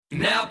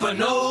Napa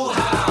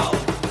know-how.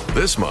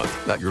 This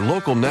month, at your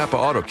local Napa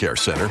Auto Care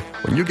Center,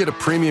 when you get a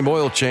premium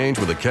oil change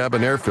with a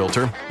cabin air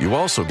filter, you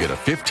also get a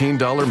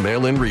 $15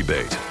 mail-in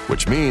rebate,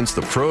 which means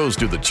the pros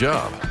do the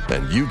job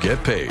and you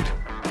get paid.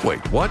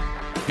 Wait, what?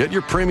 Get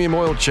your premium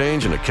oil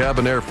change and a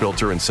cabin air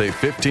filter and save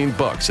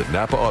 $15 at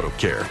Napa Auto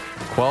Care.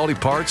 Quality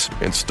parts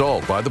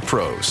installed by the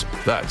pros.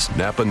 That's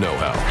Napa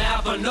know-how.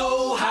 Napa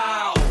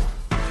know-how.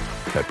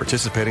 At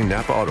participating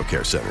Napa Auto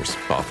Care Centers.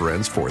 Offer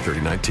ends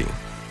 4/30/19.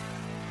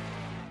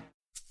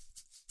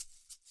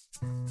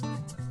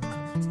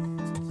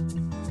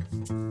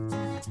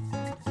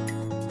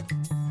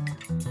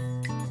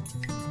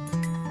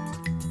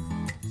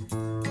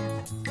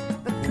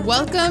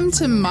 Welcome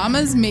to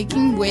Mama's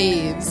Making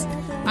Waves.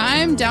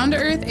 I'm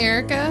down-to-earth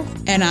Erica.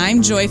 And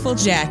I'm Joyful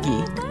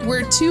Jackie.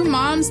 We're two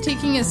moms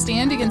taking a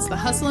stand against the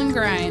hustle and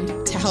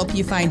grind To help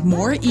you find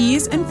more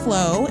ease and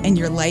flow in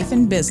your life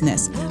and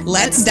business.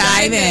 Let's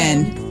dive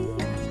in.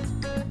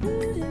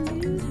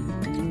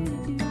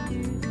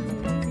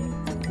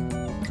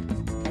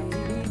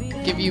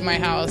 Give you my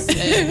house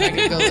and I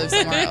could go live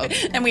somewhere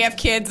else. And we have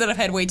kids that have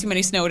had way too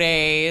many snow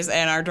days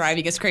and are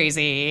driving us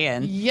crazy.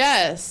 And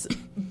Yes,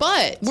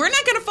 but... we're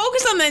not going to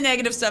focus on the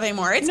negative stuff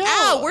anymore. It's No.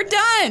 out. We're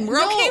done. We're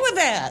No, okay with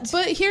that.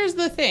 But here's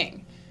the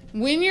thing.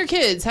 When your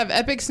kids have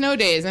epic snow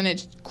days and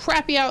it's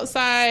crappy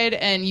outside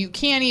and you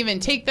can't even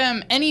take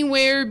them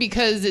anywhere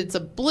because it's a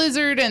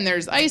blizzard and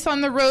there's ice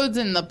on the roads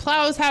and the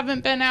plows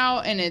haven't been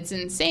out and it's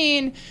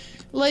insane,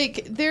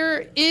 like,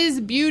 there is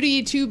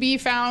beauty to be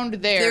found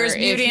there There's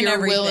beauty if in you're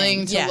everything.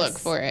 willing to Yes. look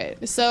for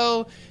it.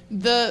 So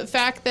the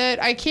fact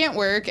that I can't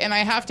work and I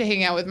have to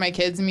hang out with my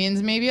kids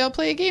means maybe I'll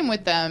play a game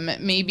with them.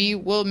 Maybe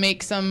we'll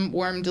make some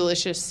warm,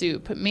 delicious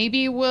soup.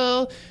 Maybe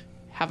we'll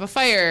have a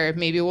fire.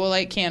 Maybe we'll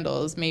light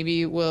candles.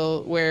 Maybe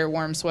we'll wear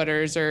warm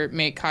sweaters or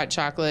make hot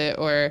chocolate,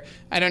 or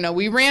I don't know.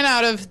 We ran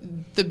out of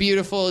the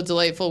beautiful,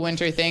 delightful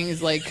winter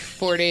things like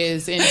 4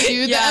 days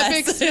into the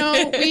epic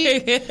snow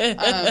week.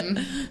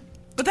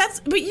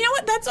 But you know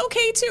what? That's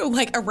okay too.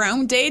 Like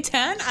around day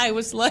 10, I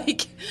was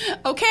like,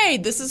 okay,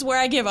 this is where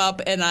I give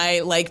up and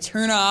I like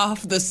turn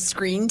off the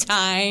screen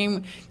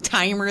timer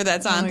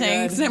that's on my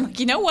things. God. And I'm like,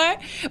 you know what?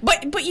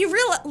 But you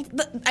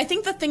realize, I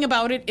think the thing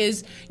about it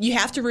is you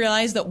have to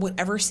realize that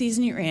whatever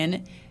season you're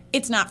in,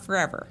 it's not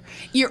forever.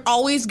 You're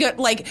always good.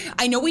 Like,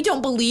 I know we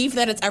don't believe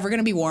that it's ever going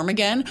to be warm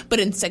again,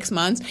 but in 6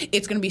 months,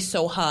 it's going to be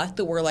so hot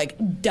that we're like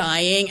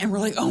dying and we're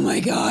like, oh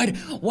my God,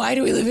 why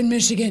do we live in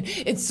Michigan?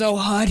 It's so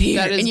hot here.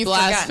 That is and you've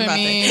forgotten about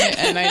blasphemy, that.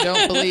 and I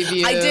don't believe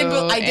you. I did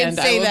and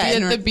say I will that.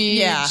 be at the beach,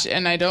 Yeah.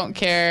 and I don't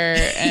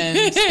care, and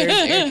there's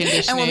air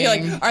conditioning. And we'll be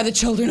like, are the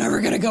children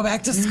ever going to go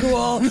back to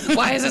school?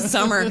 Why is it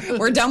summer?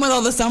 We're done with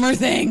all the summer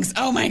things.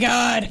 Oh my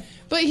God.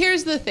 But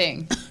here's the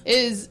thing,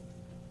 is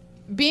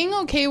being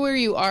okay where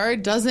you are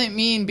doesn't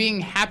mean being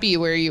happy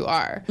where you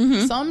are.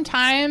 Mm-hmm.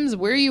 Sometimes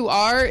where you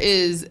are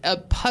is a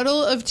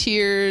puddle of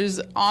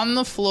tears on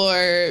the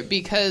floor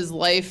because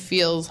life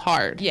feels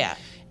hard. Yeah.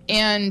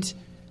 And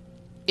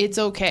it's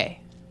okay.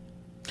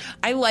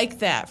 I like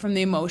that from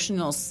the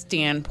emotional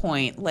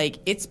standpoint. Like,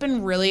 it's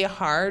been really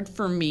hard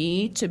for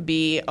me to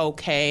be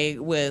okay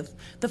with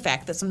the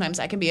fact that sometimes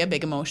I can be a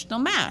big emotional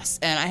mess.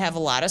 And I have a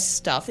lot of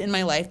stuff in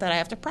my life that I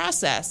have to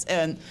process.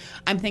 And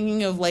I'm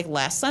thinking of, like,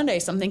 last Sunday,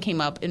 something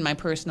came up in my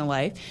personal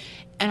life.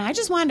 And I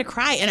just wanted to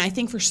cry. And I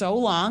think for so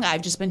long,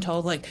 I've just been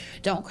told, like,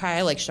 don't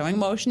cry. Like, showing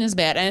emotion is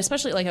bad. And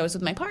especially, like, I was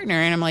with my partner.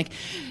 And I'm like,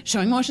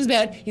 showing emotion is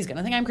bad. He's going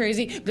to think I'm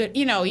crazy. But,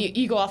 you know,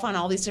 you go off on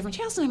all these different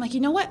channels. And I'm like, you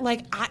know what?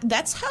 Like,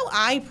 that's how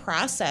I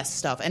process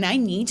stuff. And I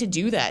need to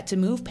do that to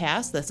move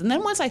past this. And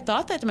then once I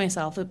thought that to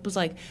myself, it was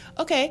like,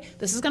 okay,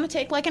 this is going to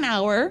take, like, an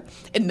hour.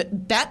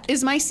 And that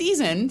is my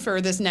season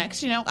for this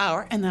next,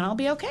 hour. And then I'll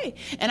be okay.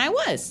 And I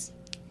was.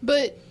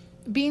 But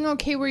being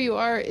okay where you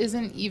are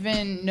isn't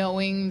even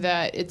knowing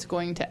that it's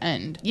going to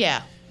end.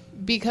 Yeah.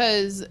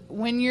 Because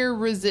when you're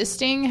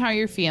resisting how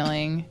you're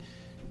feeling,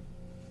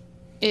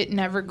 it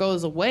never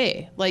goes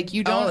away. Like,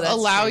 you don't that's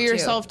allow true, too.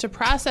 yourself to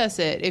process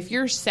it. If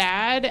you're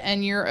sad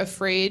and you're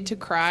afraid to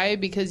cry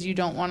because you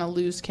don't want to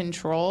lose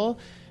control,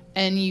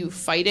 and you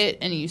fight it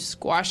and you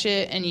squash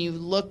it and you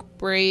look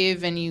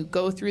brave and you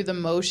go through the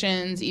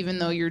motions even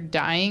though you're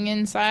dying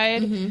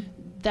inside,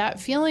 that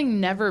feeling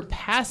never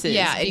passes.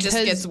 Yeah, it just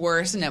because gets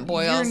worse and it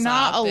boils you're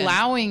not up and-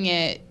 allowing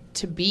it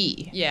to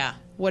be Yeah.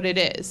 what it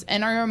is.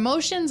 And our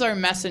emotions are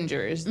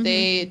messengers.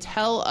 They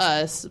tell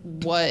us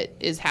what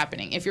is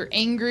happening. If you're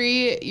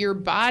angry, your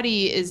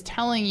body is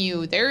telling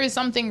you there is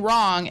something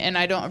wrong and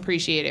I don't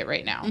appreciate it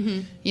right now.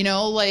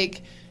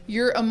 Like,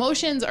 your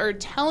emotions are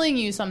telling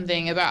you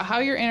something about how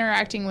you're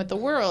interacting with the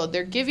world.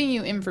 They're giving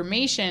you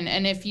information,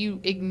 and if you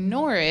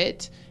ignore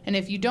it and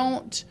if you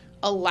don't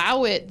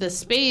allow it the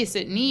space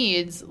it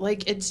needs,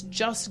 like, it's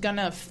just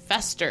gonna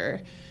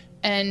fester.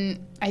 And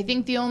I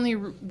think the only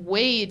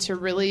way to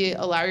really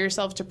allow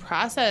yourself to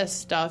process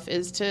stuff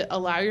is to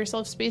allow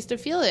yourself space to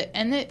feel it.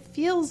 And it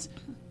feels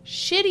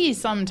shitty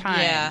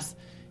sometimes. Yeah.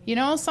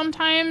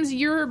 Sometimes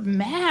you're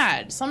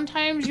mad.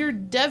 Sometimes you're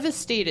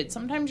devastated.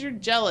 Sometimes you're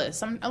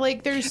jealous.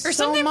 There's Or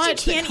so sometimes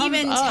much you that can't comes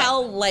even up.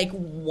 tell, like,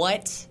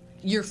 what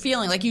you're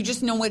feeling. Like, you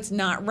just know it's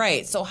not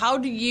right. So how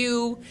do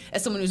you,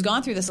 as someone who's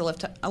gone through this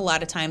a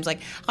lot of times, like,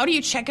 how do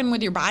you check in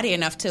with your body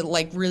enough to,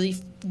 like, really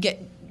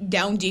get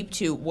down deep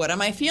to what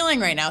am I feeling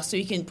right now so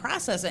you can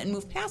process it and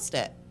move past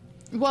it?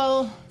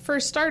 Well, for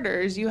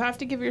starters, you have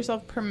to give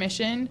yourself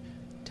permission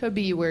to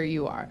be where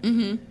you are.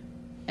 Mm-hmm.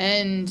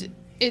 And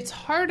it's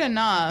hard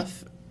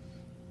enough,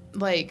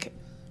 like,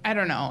 I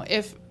don't know,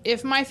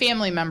 if my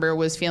family member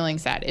was feeling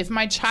sad, if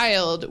my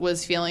child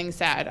was feeling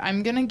sad,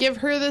 I'm going to give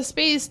her the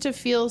space to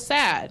feel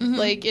sad. Mm-hmm.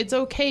 Like, it's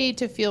okay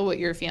to feel what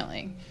you're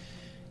feeling.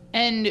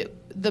 And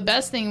the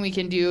best thing we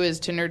can do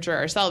is to nurture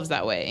ourselves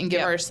that way and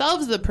give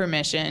ourselves the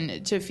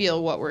permission to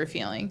feel what we're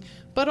feeling.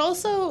 But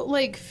also,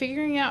 like,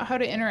 figuring out how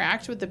to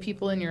interact with the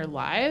people in your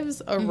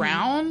lives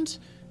around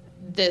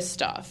this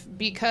stuff.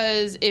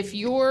 Because if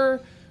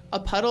you're a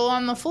puddle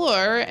on the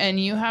floor and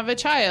you have a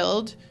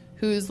child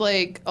who's,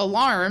 like,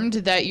 alarmed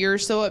that you're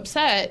so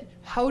upset,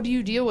 how do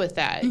you deal with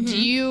that?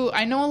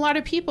 I know a lot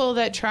of people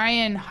that try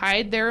and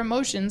hide their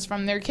emotions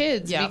from their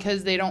kids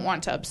because they don't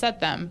want to upset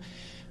them.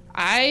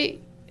 I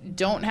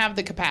don't have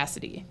the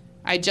capacity.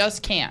 I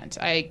just can't.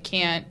 I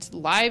can't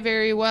lie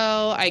very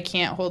well. I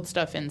can't hold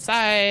stuff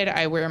inside.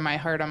 I wear my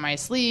heart on my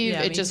sleeve.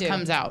 It just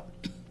comes out.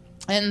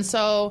 And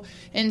so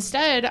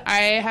instead,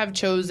 I have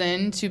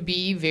chosen to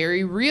be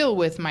very real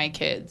with my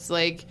kids.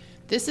 Like,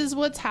 this is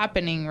what's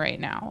happening right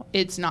now.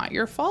 It's not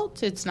your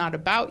fault. It's not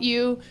about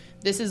you.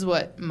 This is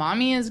what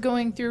mommy is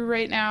going through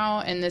right now,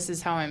 and this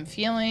is how I'm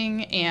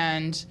feeling,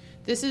 and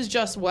this is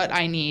just what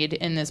I need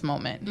in this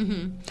moment.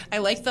 Mm-hmm. I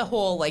like the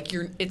whole, like,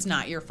 it's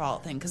not your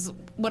fault thing, because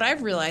what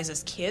I've realized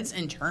is kids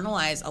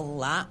internalize a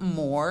lot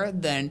more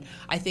than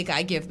I think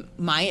I give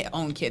my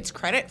own kids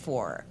credit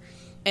for.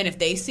 And if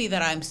they see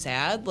that I'm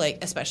sad, like,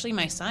 especially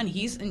my son,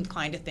 he's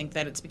inclined to think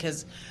that it's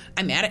because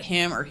I'm mad at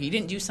him or he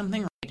didn't do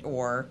something right,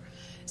 or...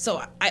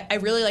 So I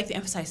really like to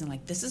emphasize,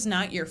 like, this is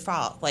not your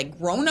fault. Like,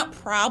 grown-up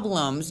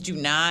problems do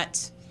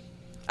not...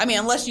 I mean,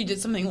 unless you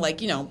did something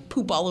like,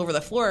 poop all over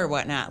the floor or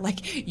whatnot.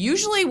 Like,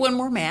 usually when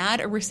we're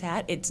mad or we're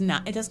sad, it doesn't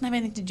have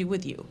anything to do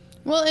with you.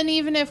 Well, and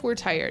even if we're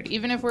tired,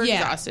 even if we're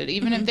exhausted,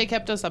 even if they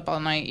kept us up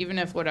all night, even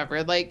if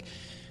whatever, like,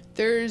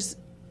 there's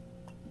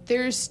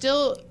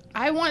still...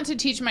 I want to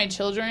teach my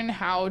children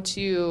how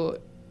to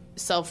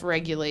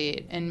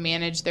self-regulate and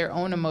manage their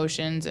own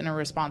emotions in a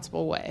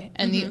responsible way.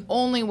 And the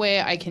only way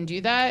I can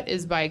do that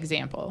is by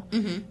example.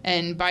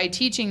 And by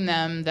teaching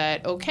them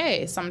that,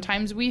 okay,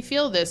 sometimes we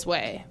feel this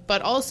way,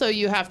 but also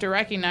you have to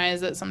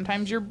recognize that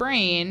sometimes your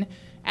brain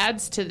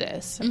adds to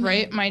this,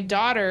 right? My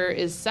daughter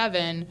is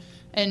 7,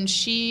 and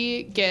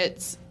she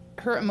gets...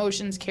 her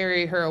emotions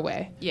carry her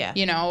away. Yeah.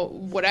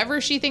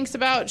 Whatever she thinks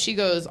about, she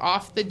goes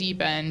off the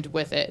deep end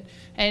with it.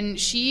 And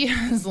she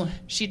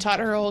taught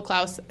her whole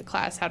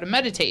class how to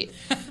meditate.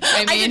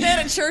 I did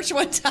that at church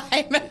one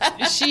time. And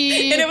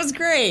it was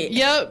great.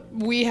 Yep.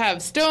 We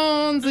have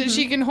stones that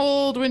she can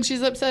hold when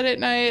she's upset at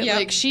night. Yep.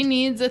 Like, she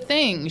needs a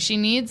thing. She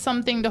needs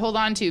something to hold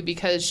on to,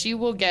 because she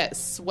will get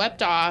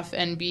swept off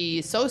and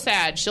be so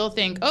sad. She'll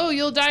think, oh,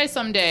 you'll die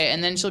someday.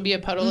 And then she'll be a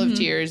puddle of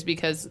tears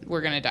because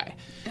we're going to die.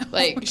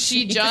 Like,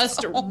 she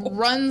just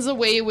runs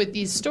away with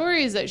these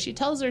stories that she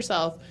tells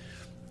herself.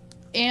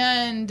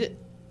 And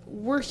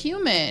we're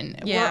human.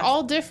 Yeah. We're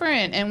all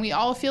different, and we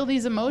all feel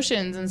these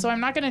emotions. And so I'm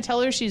not going to tell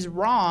her she's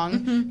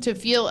wrong to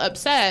feel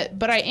upset,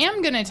 but I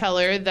am going to tell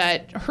her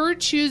that her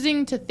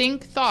choosing to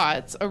think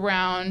thoughts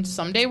around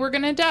someday we're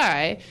going to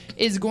die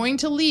is going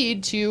to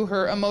lead to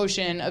her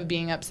emotion of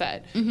being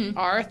upset.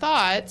 Our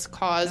thoughts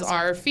cause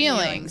our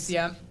feelings.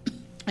 Yeah.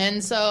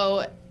 And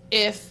so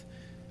if...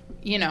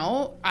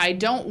 I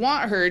don't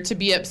want her to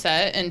be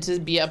upset and to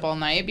be up all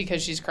night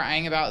because she's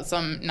crying about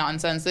some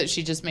nonsense that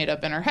she just made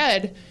up in her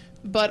head,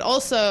 but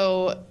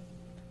also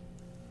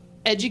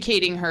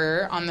educating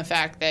her on the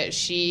fact that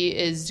she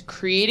is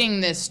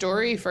creating this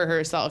story for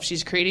herself.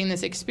 She's creating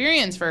this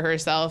experience for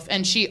herself,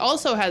 and she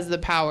also has the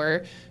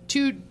power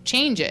to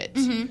change it.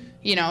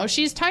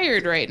 She's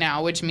tired right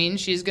now, which means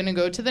she's going to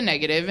go to the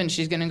negative and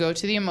she's going to go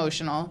to the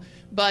emotional.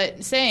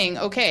 But saying,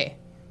 okay,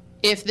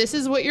 if this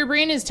is what your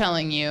brain is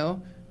telling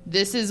you,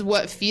 this is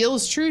what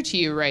feels true to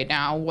you right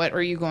now. What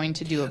are you going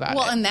to do about it?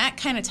 Well, and that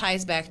kind of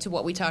ties back to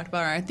what we talked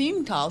about on our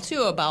theme call,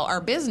 too, about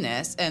our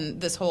business and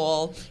this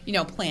whole,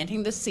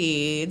 planting the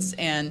seeds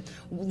and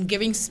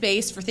giving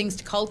space for things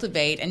to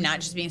cultivate and not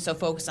just being so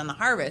focused on the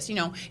harvest.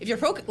 If you're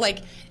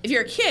if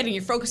you're a kid and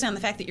you're focused on the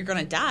fact that you're going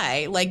to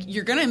die,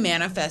 you're going to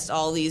manifest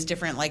all these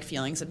different,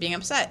 feelings of being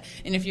upset.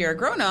 And if you're a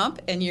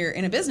grown-up and you're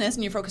in a business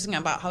and you're focusing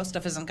on about how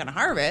stuff isn't going to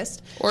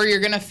harvest. Or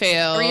you're going to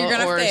fail. Or you're going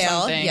to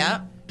fail, something.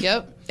 yeah.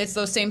 Yep. It's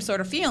those same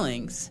sort of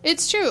feelings.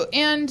 It's true.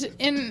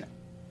 And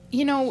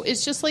you know,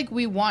 it's just like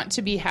we want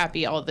to be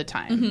happy all the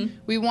time.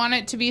 We want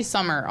it to be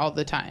summer all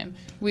the time.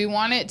 We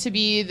want it to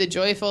be the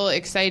joyful,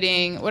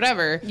 exciting,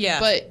 whatever. Yeah.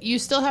 But you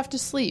still have to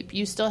sleep.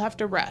 You still have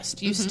to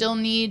rest. You still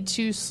need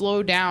to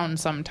slow down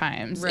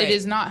sometimes. Right. It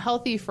is not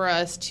healthy for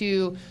us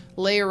to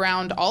lay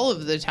around all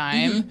of the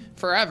time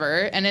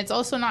forever. And it's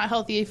also not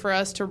healthy for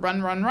us to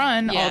run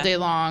Yeah. all day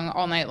long,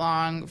 all night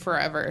long,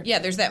 forever. Yeah,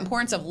 there's that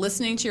importance of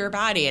listening to your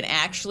body and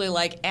actually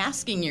like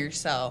asking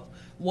yourself,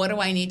 what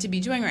do I need to be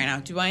doing right now?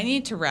 Do I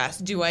need to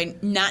rest? Do I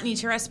not need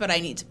to rest, but I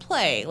need to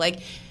play? Like,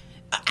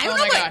 I don't Oh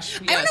know my about, gosh,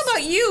 I don't know yes.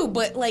 about you,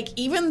 but like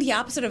even the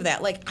opposite of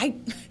that. Like I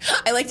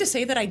like to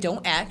say that I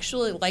don't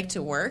actually like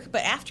to work,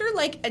 but after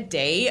like a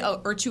day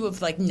or two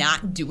of like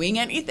not doing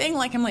anything,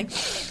 like I'm like,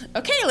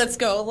 okay, let's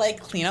go like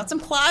clean out some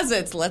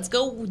closets. Let's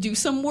go do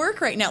some work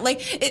right now.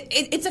 Like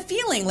it's a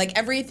feeling like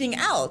everything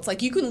else.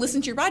 Like you can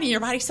listen to your body and your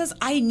body says,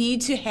 I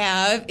need to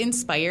have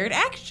inspired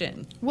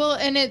action. Well,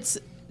 and it's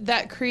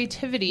that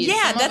creativity. Yeah,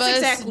 Some that's of us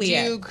exactly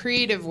do it.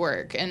 creative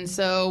work, and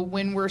so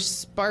when we're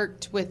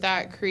sparked with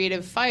that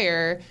creative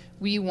fire,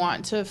 we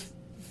want to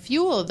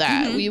fuel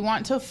that. Mm-hmm. We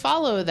want to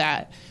follow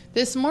that.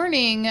 This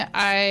morning,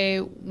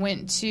 I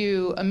went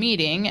to a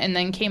meeting and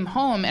then came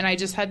home, and I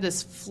just had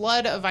this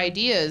flood of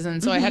ideas.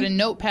 And so I Mm-hmm. had a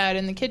notepad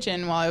in the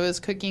kitchen while I was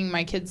cooking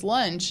my kids'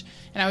 lunch,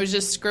 and I was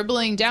just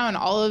scribbling down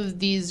all of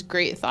these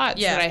great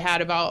thoughts Yeah. that I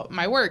had about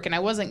my work. And I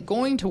wasn't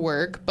going to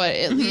work, but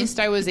at least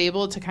I was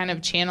able to kind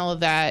of channel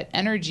that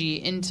energy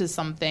into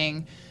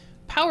something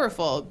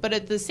powerful. But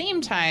at the same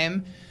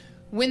time,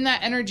 when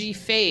that energy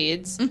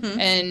fades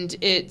and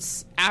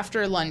it's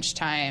after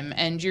lunchtime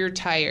and you're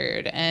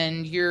tired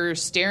and you're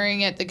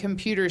staring at the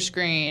computer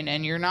screen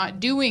and you're not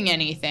doing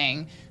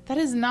anything, that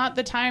is not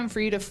the time for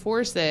you to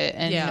force it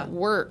and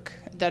work.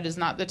 That is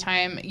not the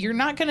time. You're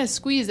not going to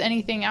squeeze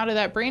anything out of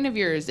that brain of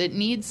yours. It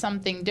needs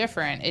something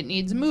different. It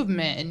needs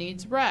movement. It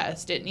needs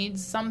rest. It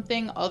needs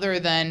something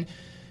other than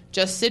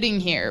just sitting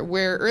here.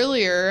 Where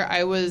earlier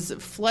I was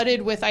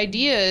flooded with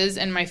ideas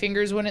and my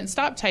fingers wouldn't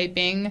stop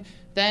typing,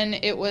 then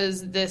it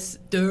was this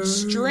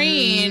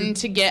strain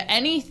to get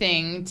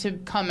anything to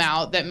come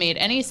out that made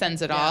any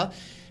sense at all.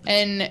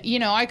 And, you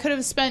know, I could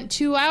have spent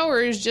 2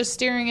 hours just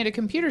staring at a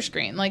computer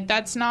screen. Like,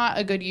 that's not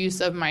a good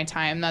use of my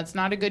time. That's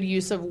not a good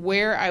use of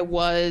where I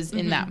was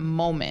in that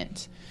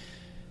moment.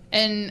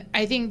 And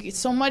I think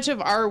so much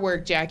of our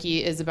work,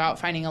 Jackie, is about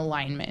finding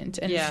alignment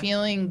and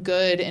feeling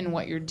good in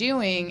what you're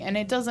doing. And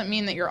it doesn't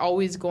mean that you're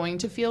always going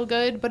to feel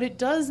good, but it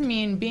does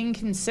mean being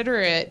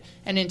considerate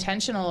and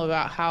intentional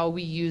about how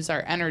we use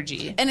our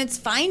energy. And it's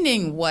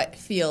finding what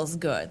feels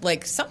good.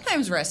 Like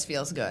sometimes rest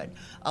feels good.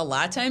 A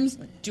lot of times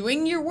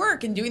doing your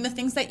work and doing the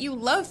things that you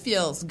love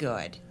feels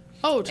good.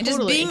 Oh, And totally.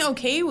 just being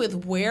okay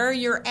with where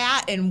you're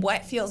at and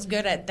what feels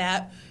good at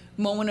that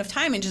moment of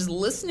time and just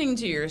listening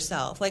to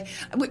yourself. Like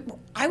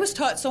I was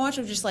taught so much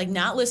of just like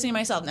not listening to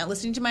myself, not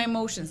listening to my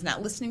emotions,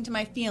 not listening to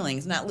my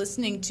feelings, not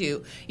listening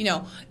to, you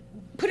know,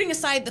 putting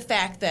aside the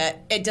fact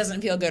that it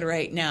doesn't feel good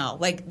right now.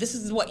 Like this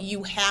is what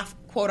you have,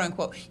 quote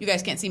unquote, you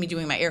guys can't see me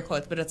doing my air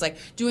quotes, but it's like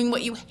doing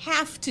what you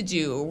have to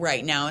do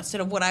right now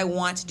instead of what I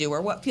want to do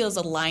or what feels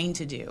aligned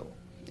to do.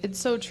 It's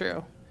so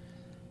true.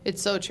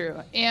 It's so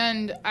true.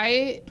 And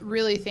I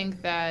really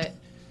think that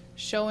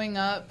showing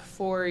up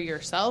for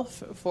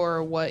yourself,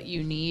 for what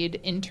you need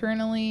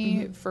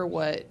internally, for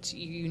what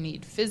you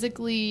need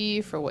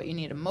physically, for what you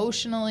need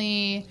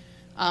emotionally,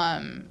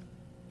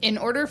 in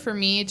order for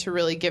me to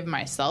really give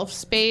myself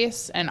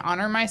space and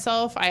honor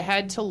myself, I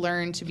had to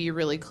learn to be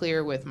really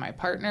clear with my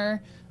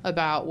partner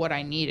about what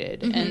I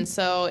needed. And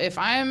so if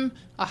I'm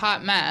a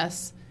hot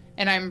mess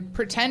and I'm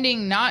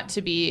pretending not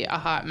to be a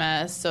hot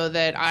mess so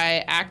that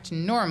I act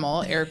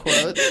normal, air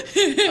quotes,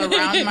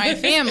 around my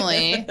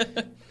family,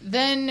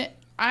 then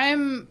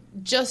I'm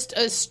just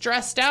a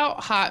stressed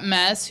out hot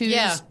mess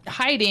who's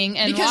hiding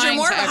and because lying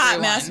you're more to of a hot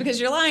everyone. mess because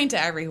you're lying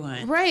to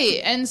everyone. Right.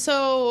 And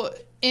so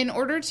in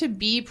order to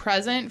be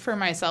present for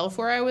myself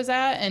where I was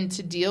at and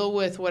to deal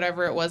with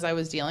whatever it was I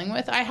was dealing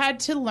with, I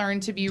had to learn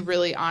to be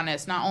really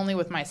honest, not only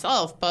with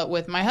myself, but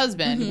with my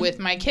husband, with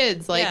my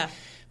kids. Like,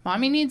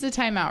 Mommy needs a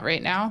timeout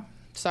right now.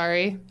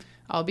 Sorry.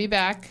 I'll be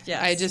back.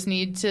 Yes. I just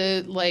need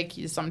to, like,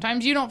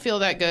 sometimes you don't feel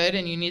that good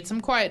and you need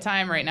some quiet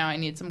time right now. I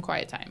need some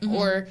quiet time.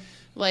 Or,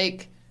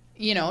 like,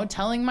 you know,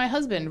 telling my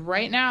husband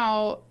right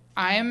now,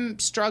 I'm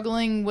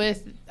struggling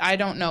with, I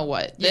don't know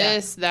what,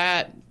 this,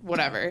 that,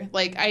 whatever.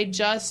 Like, I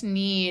just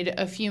need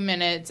a few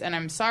minutes and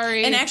I'm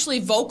sorry. And actually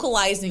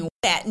vocalizing what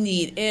that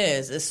need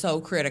is so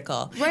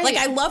critical. Right. Like,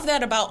 I love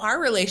that about our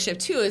relationship,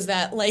 too, is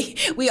that, like,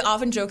 we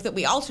often joke that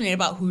we alternate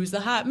about who's the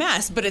hot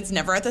mess, but it's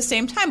never at the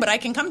same time. But I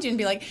can come to you and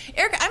be like,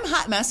 Erica, I'm a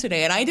hot mess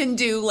today, and I didn't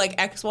do,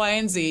 like, X, Y,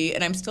 and Z,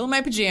 and I'm still in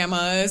my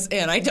pajamas,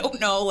 and I don't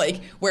know,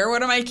 like, where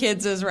one of my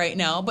kids is right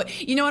now.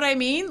 But you know what I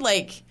mean?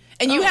 Like...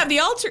 And you have the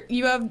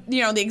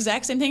the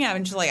exact same thing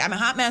happen. Just like, I'm a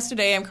hot mess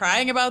today. I'm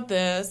crying about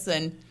this.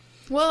 And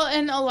Well,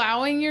 and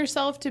allowing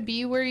yourself to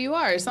be where you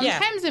are.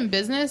 Sometimes in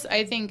business,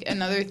 I think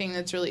another thing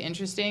that's really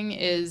interesting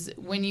is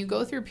when you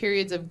go through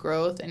periods of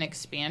growth and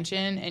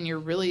expansion and you're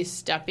really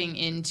stepping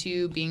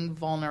into being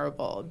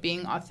vulnerable,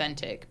 being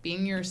authentic,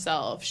 being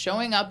yourself,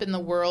 showing up in the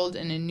world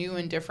in a new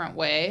and different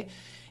way,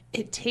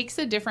 it takes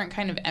a different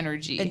kind of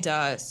energy. It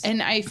does.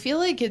 And I feel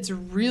like it's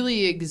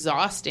really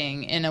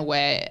exhausting in a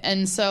way.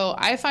 And so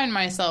I find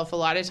myself a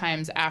lot of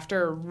times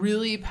after a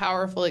really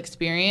powerful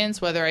experience,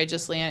 whether I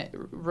just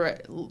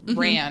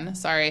ran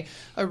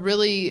a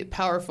really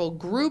powerful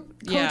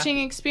group coaching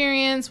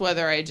experience,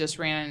 whether I just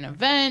ran an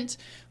event,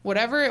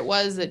 whatever it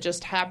was that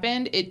just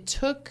happened, it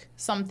took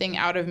something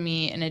out of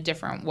me in a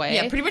different way.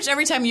 Yeah, pretty much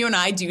every time you and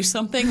I do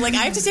something, like I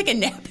have to take a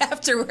nap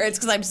afterwards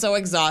because I'm so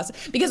exhausted.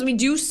 Because we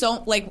do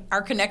so, like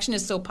our connection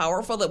is so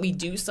powerful that we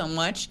do so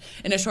much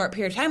in a short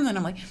period of time. And then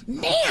I'm like,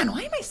 man,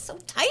 why am I so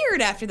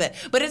tired after that?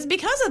 But it's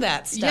because of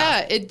that stuff. Yeah,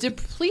 it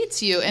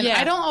depletes you. And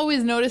I don't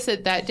always notice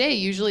it that day.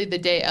 Usually the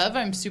day of,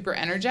 I'm super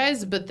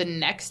energized. But the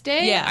next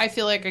day, I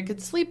feel like I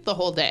could sleep the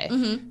whole day.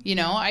 You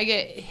know, I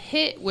get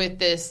hit with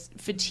this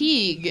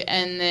fatigue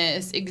and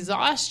this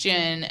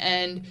exhaustion,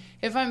 and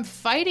if I'm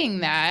fighting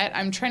that,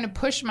 I'm trying to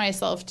push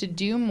myself to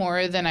do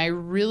more than I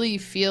really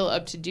feel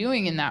up to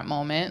doing in that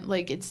moment,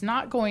 like it's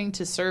not going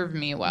to serve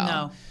me well.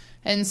 No.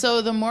 And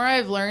so the more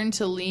I've learned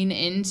to lean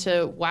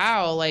into,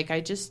 wow, like I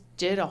just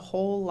did a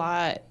whole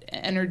lot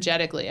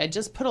energetically. I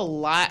just put a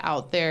lot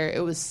out there.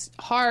 It was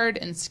hard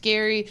and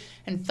scary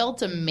and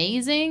felt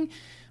amazing,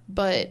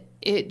 but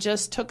it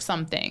just took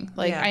something.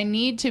 Like, I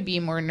need to be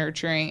more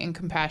nurturing and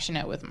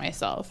compassionate with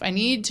myself. I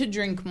need to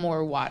drink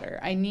more water.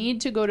 I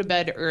need to go to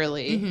bed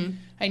early.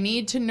 I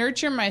need to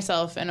nurture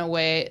myself in a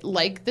way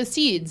like the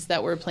seeds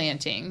that we're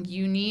planting.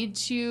 You need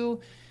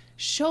to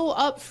show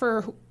up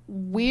for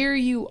where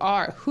you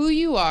are, who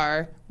you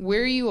are,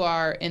 where you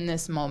are in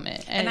this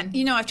moment. And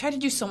you know, I've tried to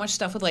do so much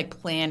stuff with like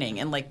planning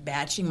and like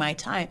batching my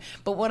time.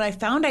 But what I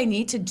found I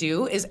need to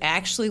do is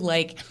actually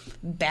like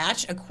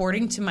batch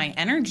according to my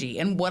energy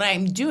and what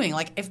I'm doing.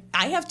 Like if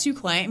I have 2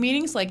 client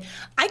meetings, like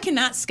I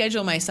cannot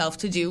schedule myself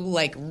to do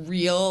like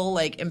real,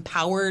 like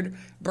empowered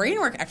brain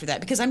work after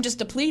that because I'm just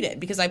depleted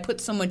because I put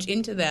so much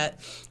into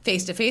that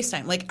face-to-face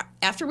time. Like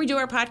after we do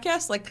our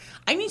podcast, like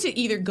I need to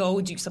either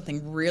go do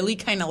something really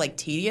kind of like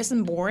tedious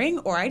and boring,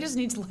 or I just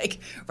need to like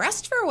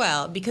rest for a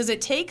while because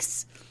it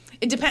depends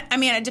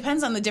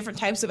on the different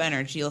types of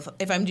energy.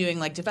 If I'm doing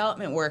like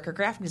development work or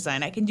graphic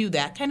design, I can do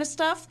that kind of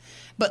stuff.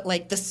 But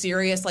like the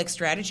serious like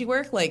strategy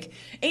work, like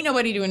ain't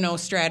nobody doing no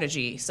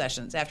strategy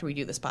sessions after we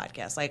do this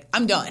podcast. Like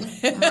I'm done.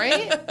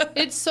 Right?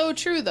 It's so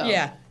true though.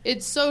 Yeah.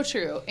 It's so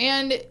true.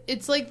 And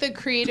it's like the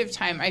creative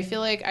time. I feel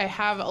like I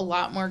have a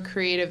lot more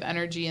creative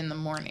energy in the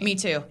morning. Me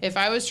too. If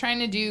I was trying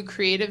to do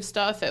creative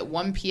stuff at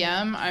 1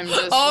 p.m., I'm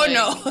just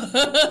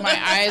no. my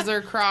eyes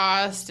are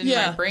crossed and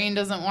my brain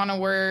doesn't want to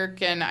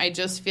work. And I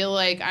just feel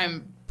like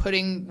I'm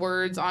putting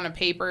words on a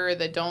paper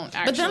that don't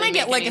actually But then I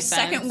get like a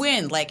sense. second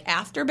wind, like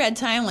after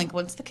bedtime, like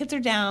once the kids are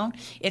down,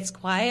 it's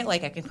quiet,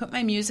 like I can put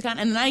my music on,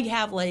 and then I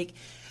have like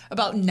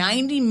about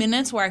 90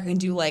 minutes where I can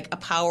do like a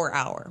power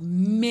hour.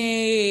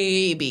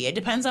 Maybe. It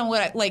depends on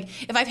what like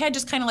if I've had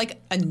just kind of like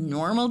a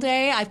normal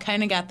day, I've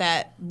kind of got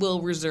that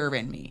little reserve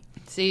in me.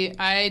 See,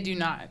 I do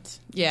not.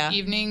 Yeah.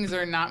 Evenings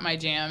are not my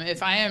jam.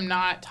 If I am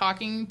not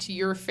talking to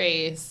your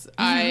face,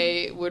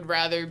 I would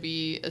rather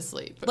be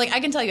asleep. Like I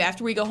can tell you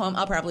after we go home,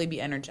 I'll probably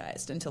be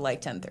energized until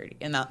like 10:30.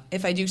 And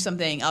if I do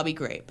something, I'll be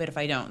great. But if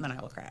I don't, then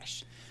I will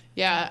crash.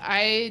 Yeah,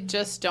 I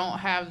just don't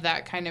have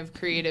that kind of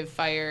creative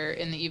fire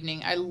in the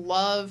evening. I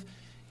love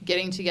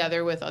getting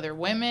together with other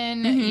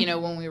women. You know,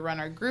 when we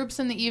run our groups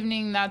in the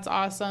evening, that's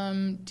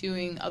awesome.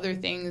 Doing other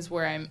things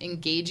where I'm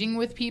engaging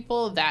with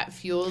people, that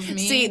fuels me.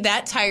 See,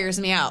 that tires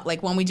me out.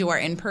 Like when we do our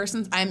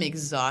in-persons, I'm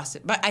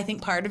exhausted. But I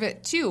think part of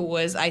it, too,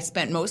 was I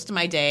spent most of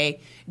my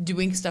day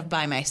doing stuff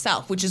by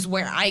myself, which is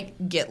where I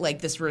get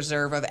like this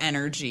reserve of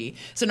energy.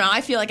 So now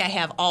I feel like I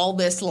have all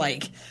this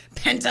like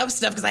pent up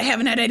stuff because I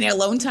haven't had any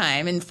alone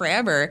time in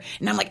forever.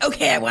 And I'm like,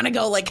 okay, I want to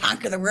go like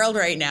conquer the world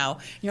right now.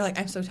 And you're like,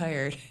 I'm so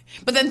tired.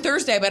 But then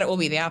Thursday, I bet it will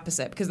be the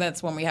opposite because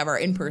that's when we have our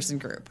in-person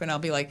group. And I'll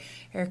be like,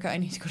 Erica, I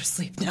need to go to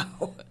sleep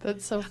now.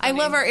 That's so funny. I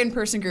love our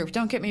in-person group.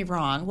 Don't get me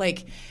wrong.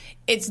 Like,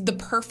 it's the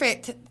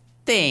perfect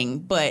thing.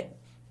 But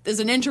as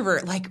an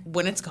introvert, like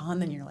when it's gone,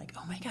 then you're like,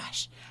 oh my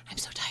gosh, I'm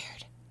so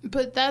tired.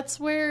 But that's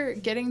where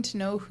getting to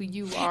know who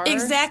you are.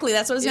 Exactly.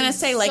 That's what I was going to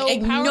say. Like, so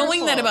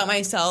knowing that powerful. about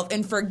myself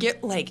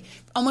and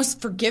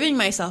almost forgiving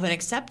myself and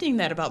accepting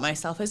that about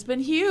myself has been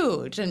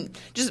huge. And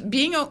just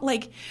being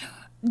like,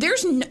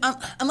 unless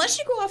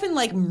you go off and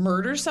like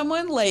murder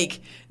someone, like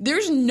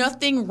there's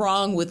nothing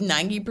wrong with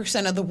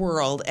 90% of the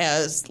world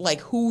as like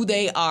who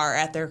they are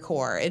at their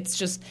core. It's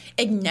just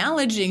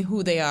acknowledging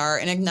who they are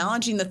and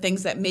acknowledging the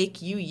things that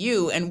make you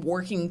you and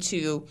working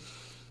to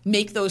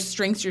make those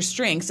strengths your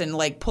strengths and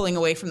like pulling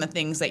away from the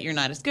things that you're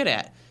not as good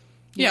at.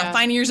 You know,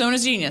 finding your zone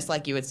of genius,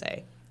 like you would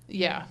say.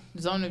 Yeah,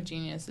 zone of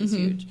genius is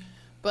huge.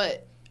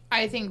 But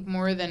I think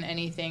more than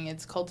anything,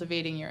 it's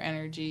cultivating your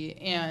energy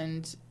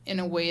and in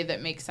a way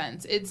that makes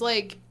sense. It's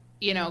like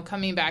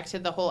coming back to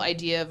the whole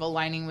idea of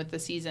aligning with the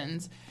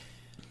seasons,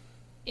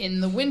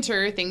 in the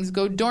winter, things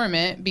go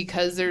dormant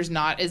because there's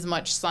not as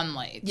much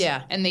sunlight.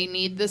 Yeah. And they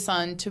need the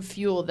sun to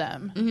fuel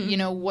them.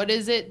 What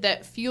is it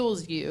that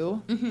fuels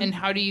you and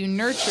how do you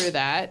nurture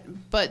that?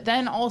 But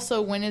then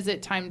also, when is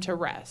it time to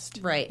rest?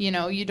 Right.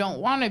 You don't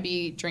want to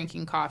be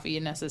drinking coffee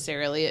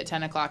necessarily at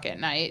 10 o'clock at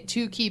night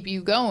to keep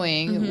you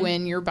going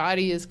when your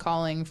body is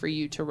calling for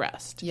you to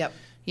rest. Yep.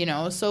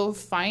 So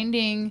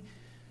finding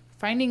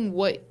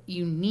what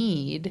you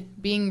need,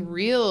 being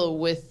real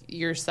with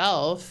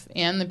yourself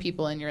and the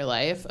people in your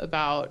life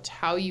about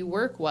how you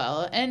work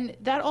well. And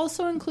that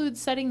also includes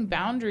setting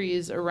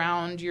boundaries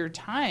around your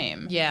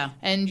time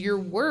and your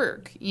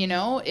work.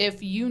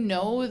 If you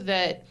know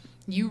that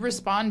you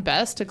respond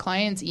best to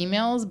clients'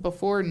 emails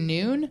before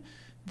noon,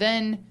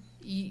 then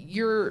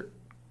your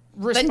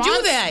response, then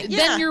do that. Yeah.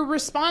 Then your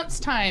response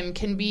time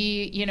can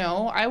be,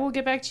 I will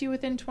get back to you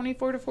within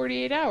 24 to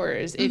 48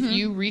 hours. If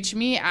you reach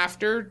me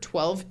after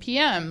 12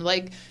 p.m.,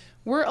 like,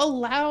 we're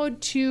allowed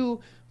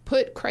to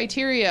put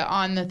criteria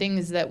on the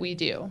things that we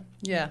do.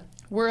 Yeah.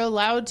 We're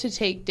allowed to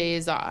take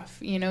days off.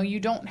 You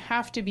don't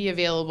have to be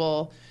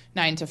available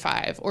 9 to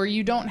 5, or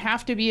you don't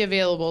have to be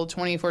available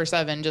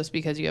 24/7 just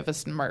because you have a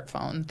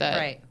smartphone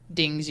that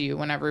dings you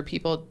whenever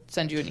people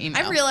send you an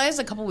email. I realized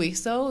a couple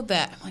weeks ago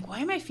that I'm like, why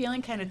am I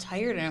feeling kind of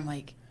tired? And I'm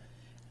like,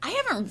 I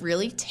haven't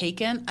really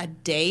taken a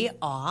day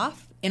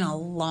off in a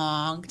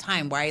long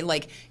time where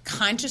I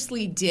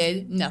consciously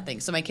did nothing.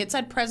 So my kids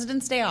had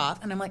President's Day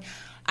off, and I'm like,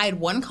 I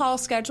had one call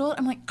scheduled.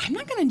 I'm like, I'm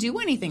not going to do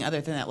anything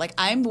other than that. Like,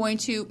 I'm going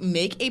to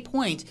make a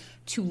point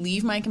to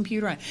leave my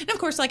computer on. And of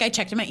course, I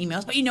checked in my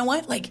emails, but you know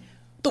what?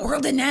 The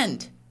world didn't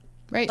end.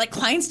 Right.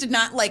 Clients did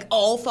not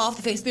all fall off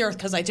the face of the earth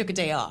because I took a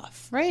day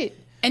off. Right.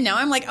 And now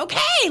I'm like,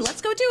 okay,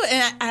 let's go do it.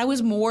 And I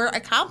was more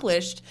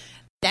accomplished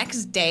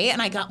next day,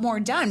 and I got more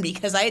done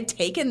because I had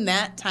taken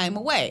that time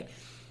away.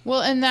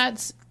 Well, and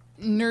that's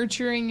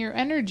nurturing your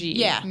energy.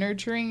 Yeah.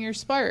 Nurturing your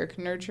spark.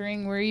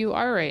 Nurturing where you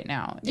are right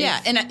now. Yeah.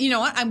 And you know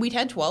what? We'd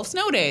had 12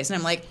 snow days, and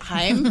I'm like,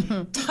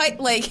 I'm tight.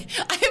 I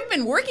haven't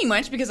been working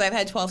much because I've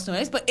had 12 snow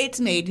days, but it's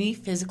made me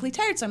physically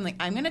tired. So I'm like,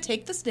 I'm going to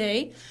take this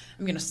day.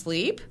 I'm going to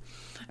sleep.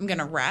 I'm going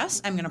to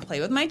rest. I'm going to play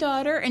with my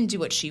daughter and do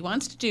what she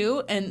wants to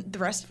do. And the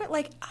rest of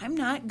it, I'm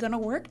not going to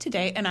work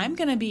today, and I'm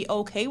going to be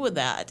okay with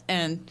that.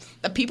 And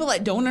the people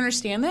that don't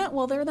understand that,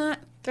 well, they're not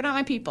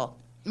my people.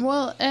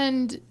 Well,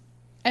 and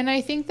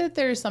I think that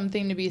there's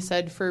something to be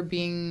said for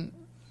being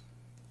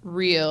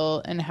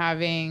real and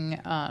having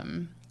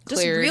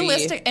just clarity.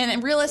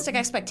 realistic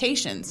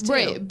expectations, too.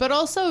 Right, but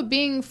also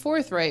being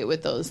forthright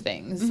with those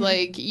things.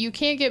 You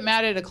can't get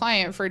mad at a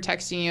client for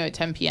texting you at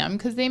 10 p.m.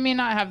 because they may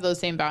not have those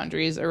same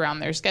boundaries around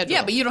their schedule.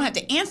 Yeah, but you don't have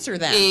to answer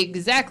them.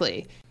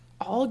 Exactly.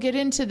 I'll get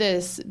into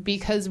this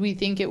because we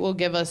think it will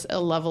give us a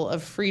level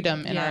of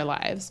freedom in our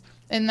lives.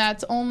 And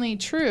that's only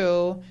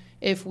true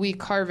if we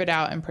carve it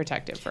out and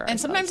protect it for ourselves. And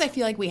sometimes I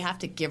feel like we have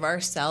to give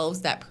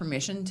ourselves that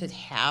permission to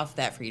have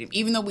that freedom.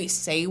 Even though we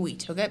say we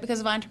took it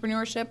because of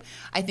entrepreneurship,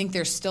 I think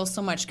there's still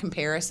so much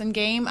comparison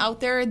game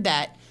out there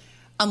that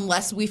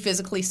unless we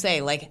physically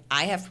say,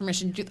 I have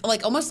permission to do,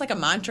 almost like a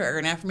mantra or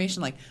an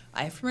affirmation,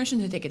 I have permission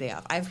to take a day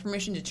off. I have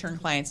permission to turn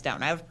clients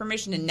down. I have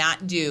permission to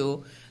not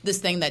do this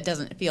thing that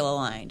doesn't feel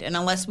aligned. And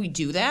unless we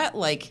do that,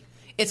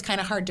 it's kind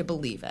of hard to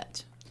believe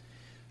it.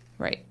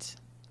 Right.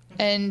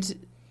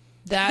 And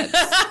that's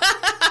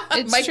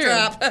it's Mic true.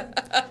 drop.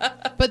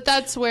 But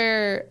that's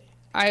where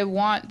I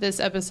want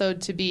this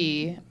episode to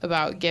be,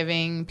 about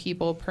giving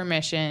people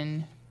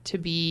permission to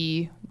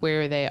be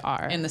where they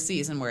are. In the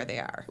season where they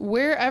are.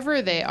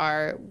 Wherever they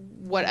are,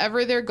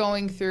 whatever they're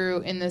going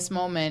through in this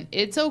moment,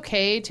 it's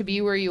okay to be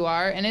where you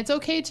are, and it's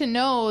okay to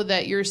know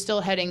that you're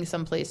still heading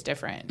someplace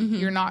different.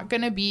 You're not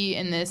going to be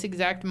in this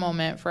exact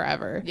moment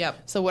forever.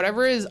 Yep. So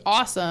whatever is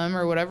awesome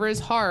or whatever is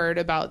hard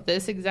about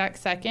this exact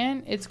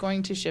second, it's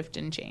going to shift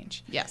and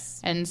change.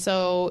 Yes. And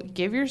so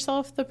give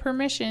yourself the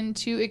permission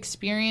to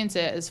experience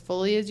it as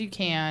fully as you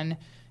can.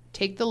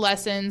 Take the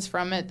lessons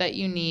from it that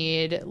you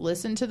need.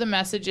 Listen to the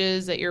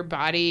messages that your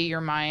body,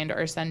 your mind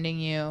are sending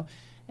you,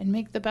 and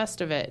make the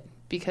best of it,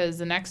 because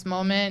the next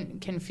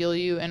moment can feel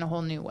you in a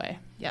whole new way.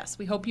 Yes.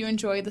 We hope you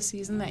enjoy the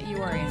season that you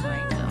are in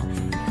right now.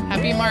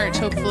 Happy March.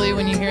 Hopefully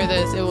when you hear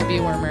this, it will be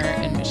warmer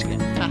in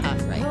Michigan. Haha,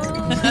 right.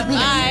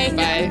 Bye.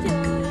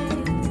 Bye.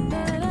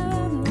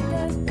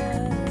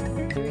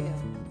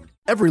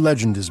 Every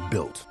legend is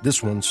built.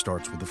 This one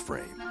starts with a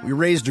frame. We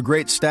raised a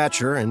great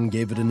stature and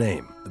gave it a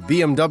name. The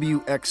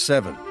BMW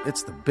X7.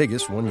 It's the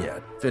biggest one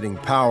yet. Fitting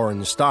power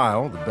and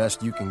style, the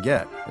best you can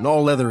get. An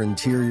all-leather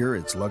interior,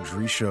 its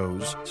luxury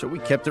shows. So we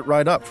kept it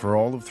right up for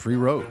all of 3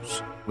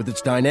 rows. With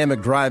its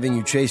dynamic driving,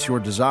 you chase your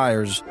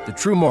desires. The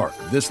true mark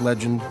of this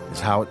legend is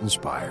how it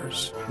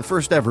inspires. The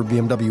first ever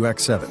BMW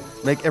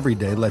X7. Make every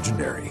day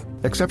legendary.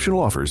 Exceptional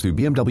offers through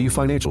BMW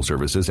Financial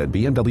Services at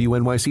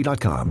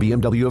BMWNYC.com.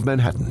 BMW of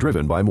Manhattan,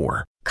 driven by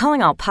more.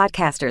 Calling all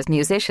podcasters,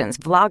 musicians,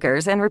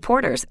 vloggers, and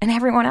reporters, and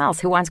everyone else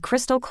who wants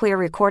crystal clear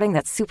recording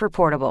that's super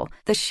portable.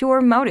 The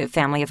Shure Motive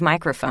family of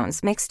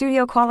microphones makes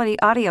studio quality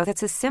audio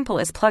that's as simple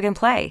as plug and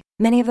play.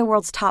 Many of the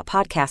world's top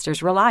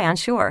podcasters rely on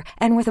Shure.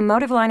 And with a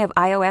Motive line of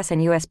iOS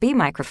and USB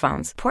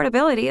microphones,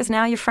 portability is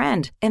now your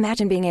friend.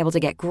 Imagine being able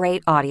to get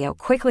great audio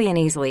quickly and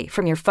easily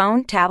from your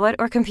phone, tablet,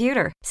 or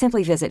computer.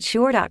 Simply visit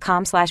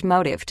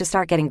shure.com/motive to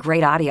start getting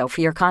great audio for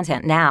your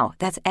content now.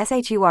 That's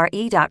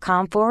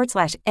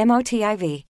SHURE.com/MOTIV.